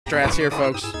strats here,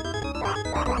 folks.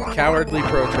 Cowardly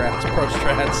pro strats.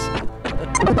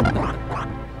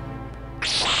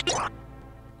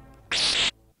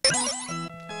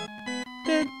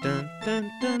 Dun, dun,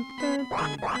 dun, dun, dun.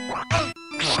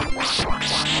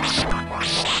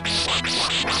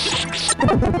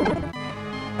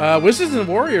 Wizards and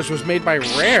Warriors was made by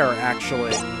Rare,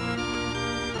 actually.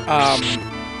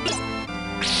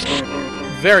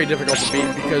 Very difficult to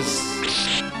beat because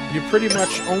you pretty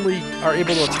much only are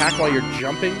able to attack while you're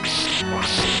jumping.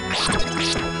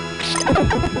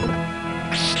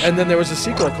 And then there was a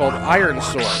sequel called Iron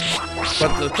Swords.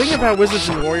 But the thing about Wizards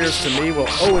and Warriors to me will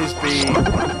always be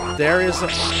there is a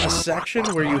section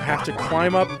where you have to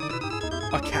climb up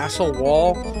a castle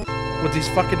wall with these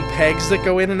fucking pegs that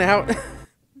go in and out.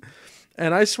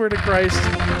 And I swear to Christ,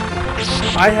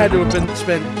 I had to have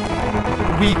spent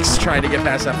weeks trying to get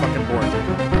past that fucking board.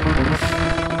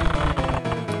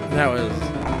 That was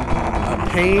a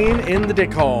pain in the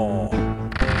dick hole.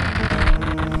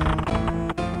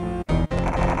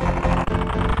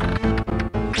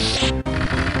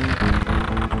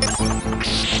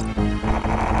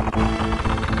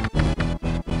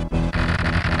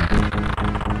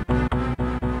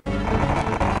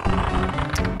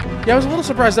 Yeah, I was a little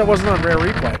surprised that wasn't on Rare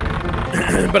Replay.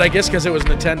 But I guess because it was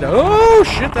Nintendo. Oh,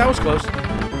 shit, that was close.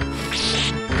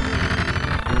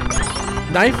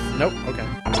 Knife? Nope, okay.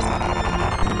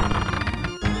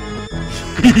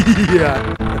 Yeah.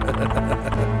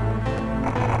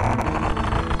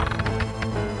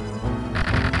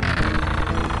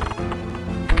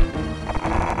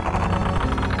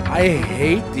 I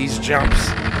hate these jumps.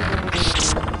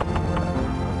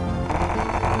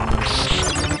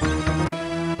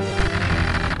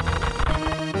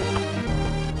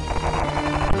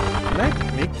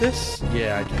 This?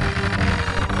 Yeah, I can.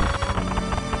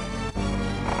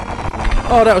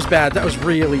 Oh, that was bad. That was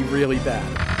really, really bad.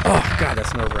 Oh, God,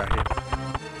 that's nerve-wracking.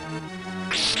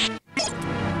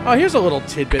 Oh, here's a little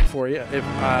tidbit for you. If,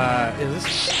 is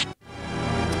this...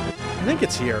 I think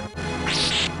it's here.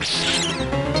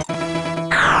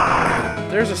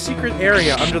 There's a secret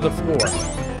area under the floor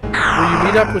where you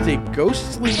meet up with a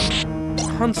ghostly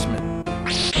huntsman.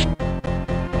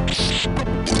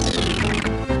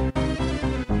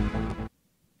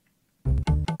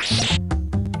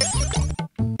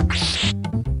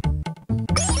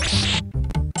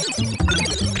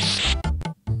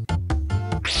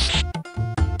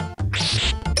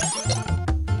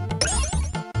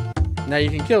 Now you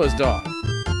can kill his dog.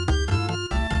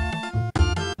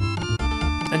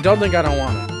 And don't think I don't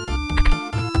want it.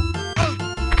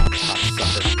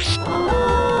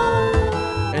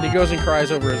 Oh, and he goes and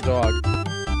cries over his dog.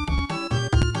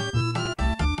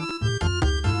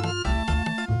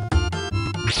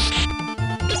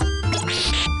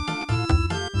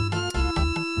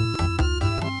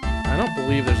 I don't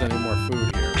believe there's any more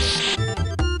food here.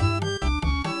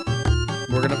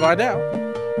 We're gonna find out.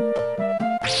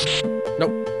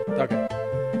 Nope. Okay.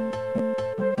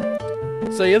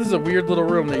 So yeah, this is a weird little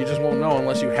room that you just won't know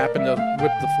unless you happen to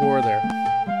whip the floor there.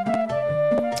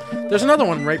 There's another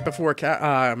one right before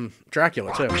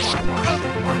Dracula, too.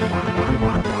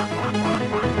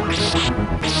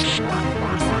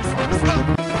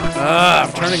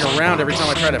 I'm turning around every time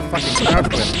I try to fucking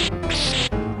crouch with.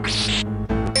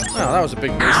 Oh, that was a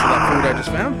big waste of that food I just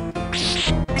found.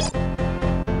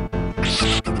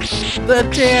 The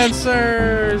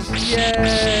dancers!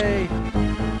 Yay!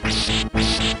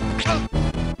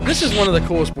 This is one of the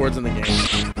coolest boards in the game.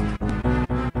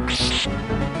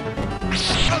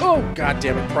 Oh, god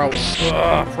damn it,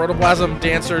 protoplasm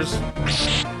dancers.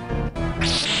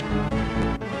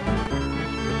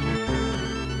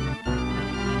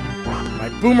 My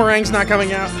boomerang's not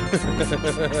coming out.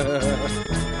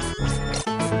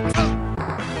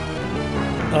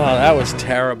 Oh, that was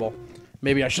terrible.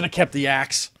 Maybe I should have kept the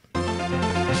axe.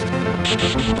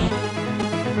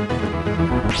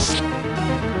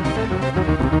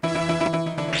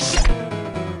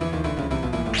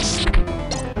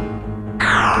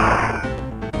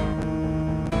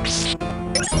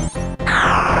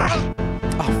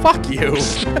 Oh, fuck you.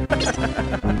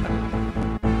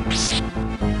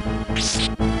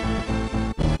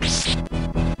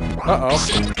 Uh-oh.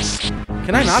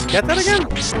 Can I not get that again?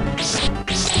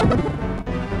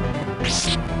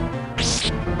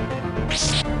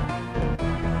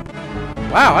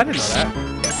 Wow, I didn't know that.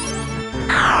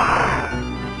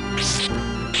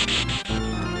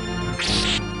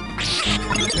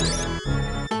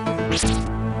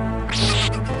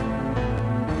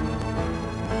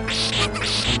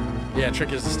 Yeah,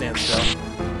 trick is to stand still.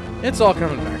 It's all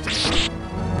coming back to me.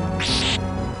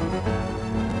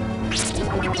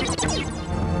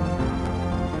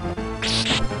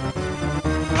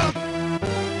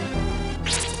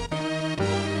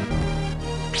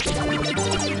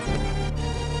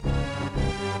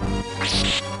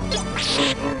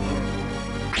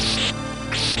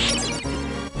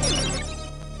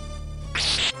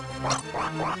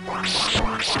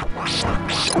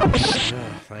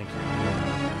 Thank you.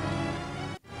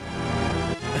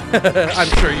 I'm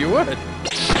sure you would.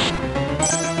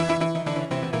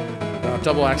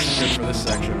 Double axe is good for this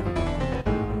section.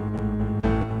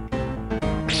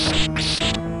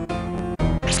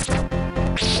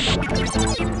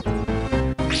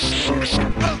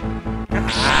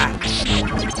 Ah.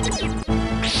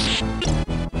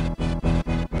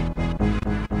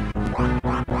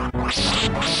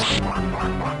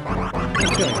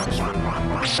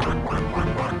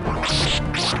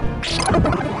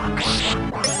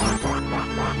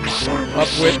 Up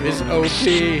whip is OP.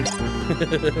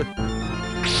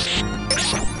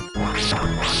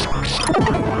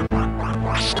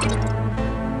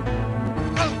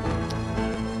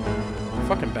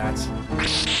 Fucking bats.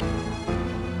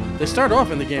 They start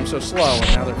off in the game so slow,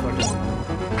 and now they're fucking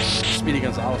Speedy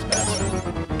Gonzales bats.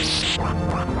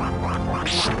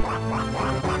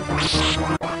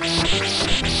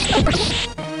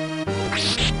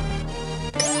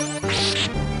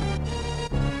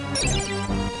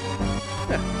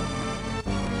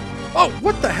 Oh,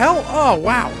 what the hell? Oh,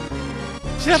 wow.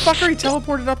 See that fucker? He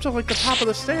teleported up to, like, the top of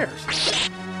the stairs.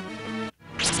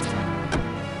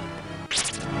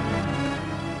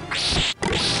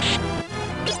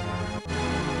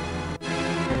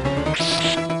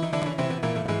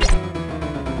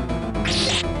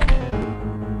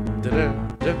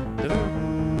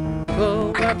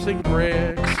 Collapsing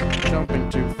bricks, jumping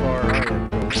too far. I am going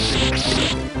too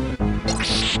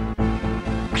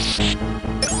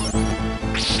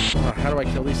how do I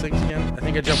kill these things again? I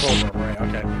think I jump over them, right?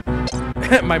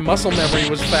 Okay. My muscle memory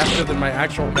was faster than my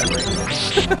actual memory.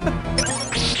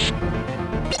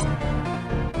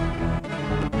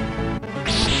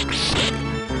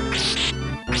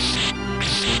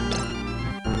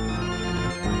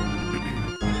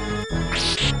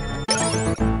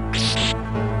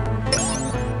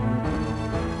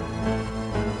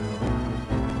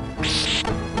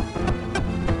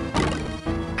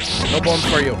 No bones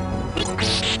for you.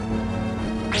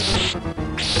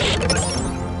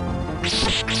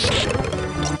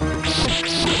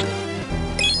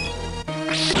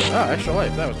 Ah, extra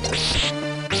life. That was good.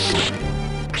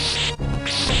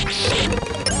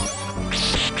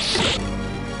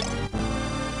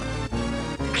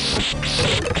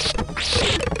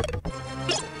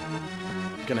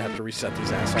 Gonna have to reset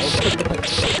these assholes.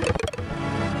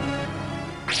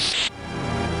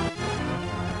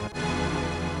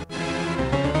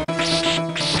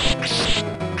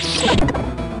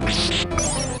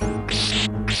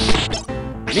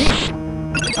 Meat?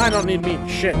 I don't need meat.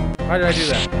 Shit. Why did I do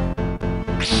that?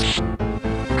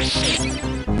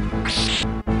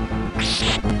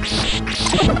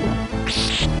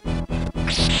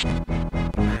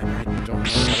 I don't know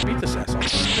how to beat this asshole.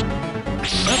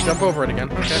 Oh, jump over it again.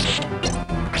 Okay.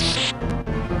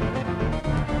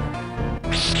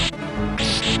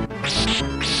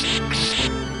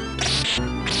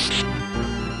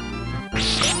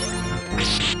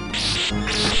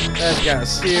 That's got a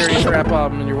serious rap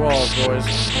problem in your walls, boys.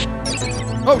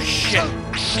 Oh, shit!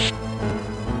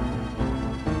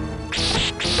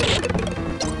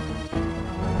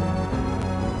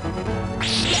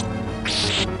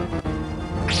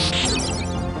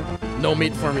 No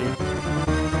meat for me.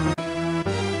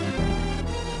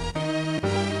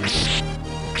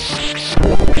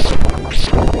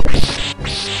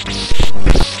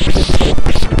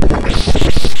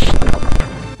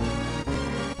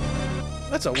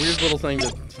 That's a weird little thing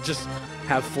to just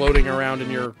have floating around in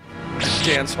your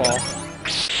dance hall.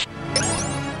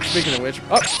 Speaking of which,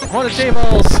 oh, haunted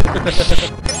tables!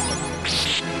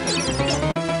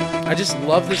 I just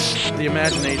love the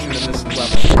imagination in this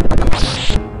level.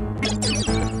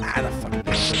 Ah, the fucking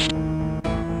dancers.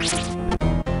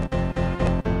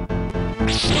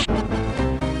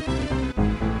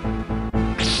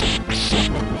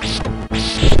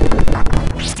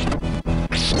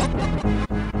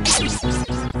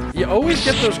 You always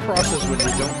get those crosses when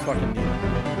you don't fucking need them.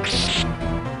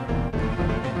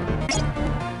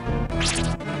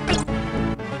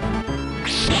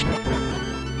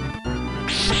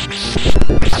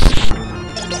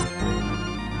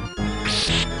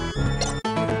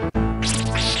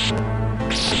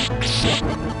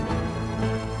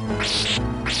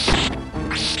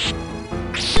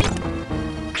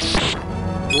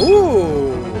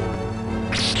 Ooh!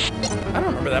 I don't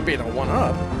remember that being a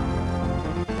 1-up.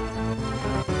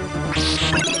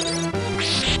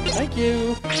 Thank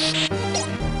you.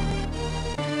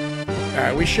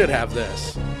 Alright, we should have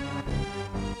this.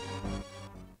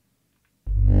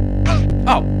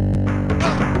 Oh!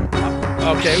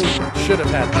 Okay, we should have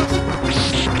had this.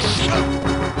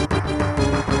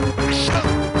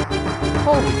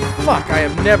 Holy fuck, I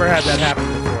have never had that happen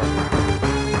before.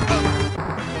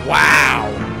 Wow!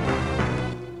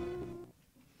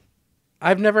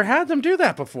 I've never had them do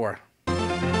that before.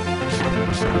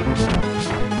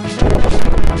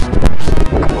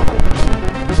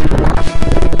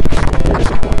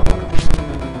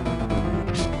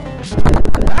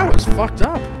 That was fucked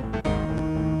up.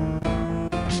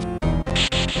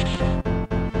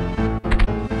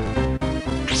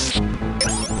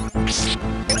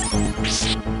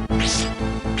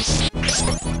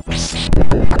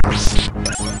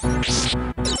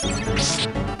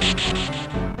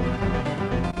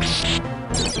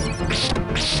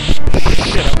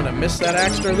 Shit, I'm gonna miss that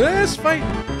axe during this fight.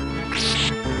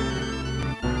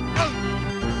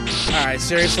 Alright,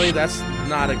 seriously, that's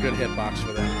not a good hitbox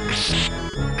for them.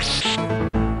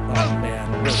 Oh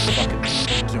man, we're fucking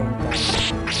doing that.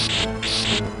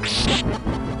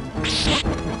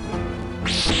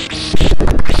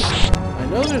 I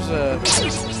know there's a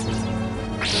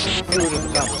food at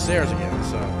the top of the stairs again,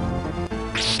 so.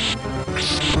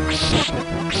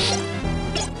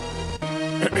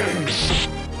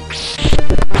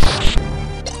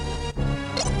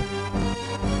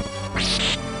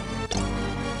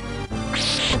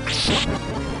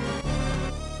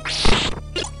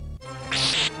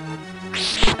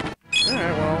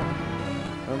 Alright, well,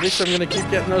 at least I'm gonna keep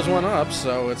getting those one-ups,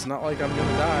 so it's not like I'm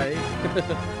gonna die.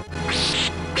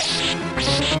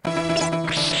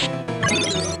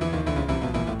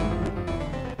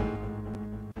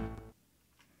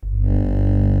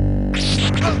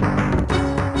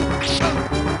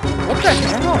 What the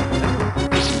hell?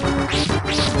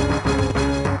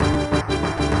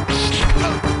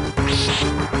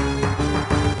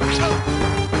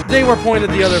 They were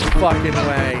pointed the other fucking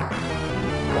way.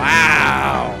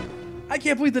 Wow. I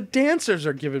can't believe the dancers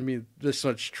are giving me this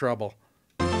much trouble.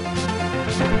 Oh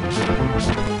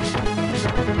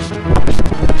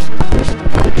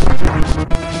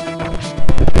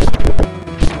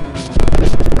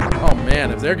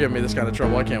man, if they're giving me this kind of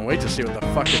trouble, I can't wait to see what the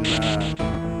fucking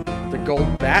the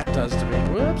gold bat does to me.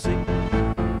 Whoopsie.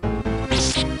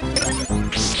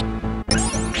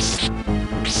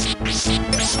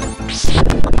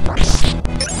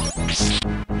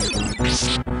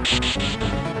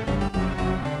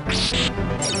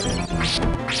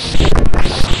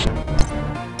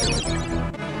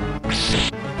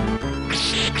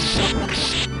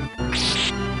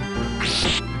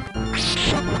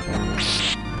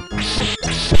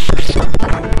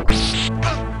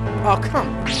 Oh, come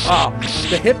on. Oh,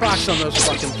 the hitbox on those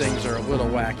fucking things are a little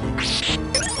wacky.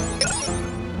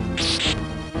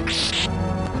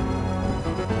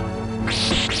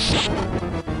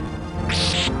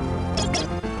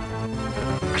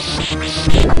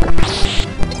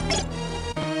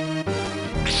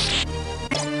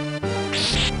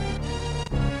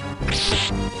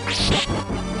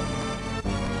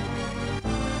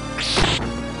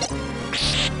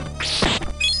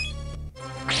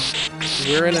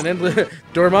 We're in an endless...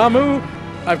 Dormammu,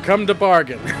 I've come to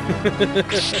bargain.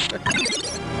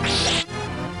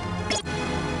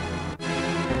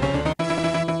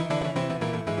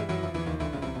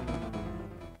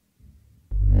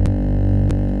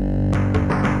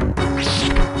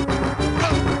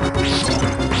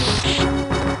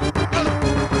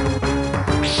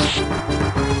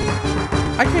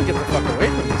 I can't get the fuck away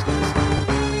from these guys.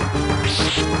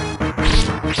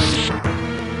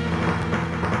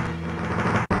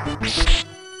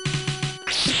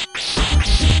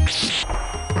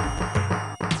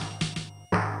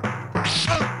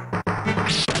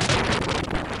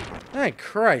 Thank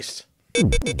Christ. Alright,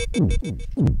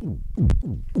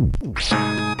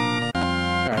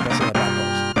 that's not a bad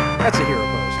pose. That's a hero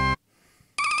pose.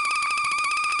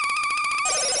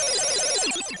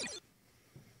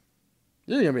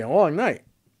 This is gonna be a long night.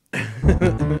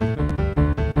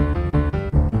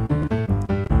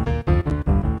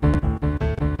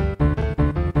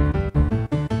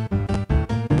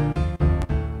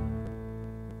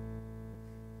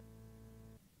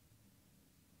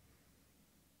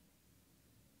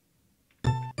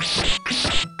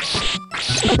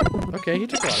 Okay, he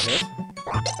took a lot of hits.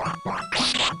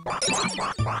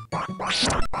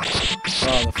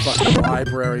 Oh, the fucking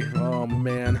library. Oh,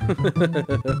 man.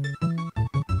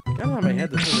 Got it on my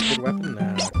head, this is a good weapon.